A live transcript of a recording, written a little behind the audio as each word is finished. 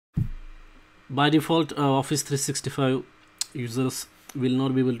By default, Office 365 users will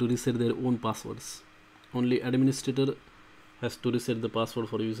not be able to reset their own passwords. Only administrator has to reset the password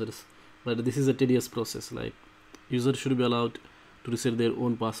for users, but this is a tedious process. Like, users should be allowed to reset their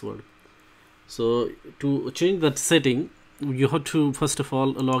own password. So to change that setting, you have to first of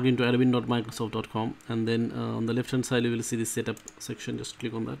all log into admin.microsoft.com, and then on the left hand side you will see the setup section. Just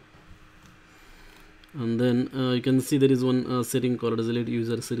click on that, and then you can see there is one setting called as let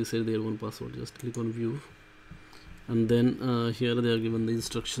users reset their own password. Just click on view, and then here they are given the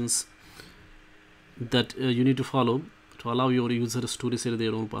instructions that you need to follow to allow your users to reset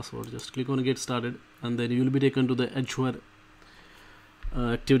their own password. Just click on get started, and then you will be taken to the Azure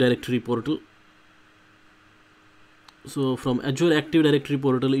Active Directory portal. So from Azure Active Directory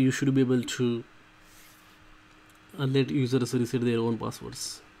portal, you should be able to let users reset their own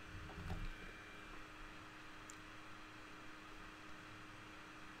passwords.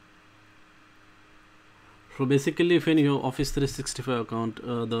 So basically, if in your Office 365 account,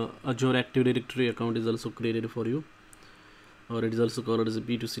 the Azure Active Directory account is also created for you, or it is also called as a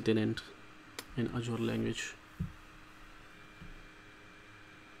B2C tenant in Azure language.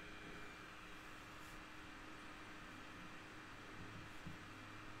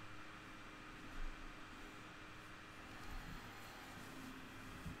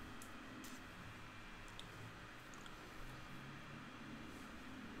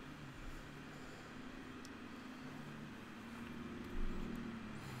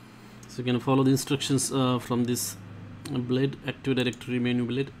 So you can follow the instructions from this blade, Active Directory menu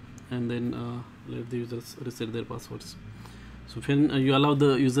blade, and then let the users reset their passwords. So when you allow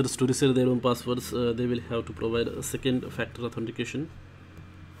the users to reset their own passwords, they will have to provide a second factor authentication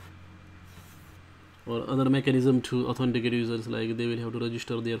or other mechanism to authenticate users, like they will have to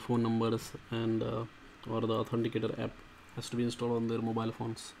register their phone numbers, and or the authenticator app has to be installed on their mobile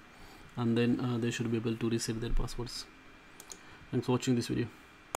phones, and then they should be able to reset their passwords. Thanks for watching this video.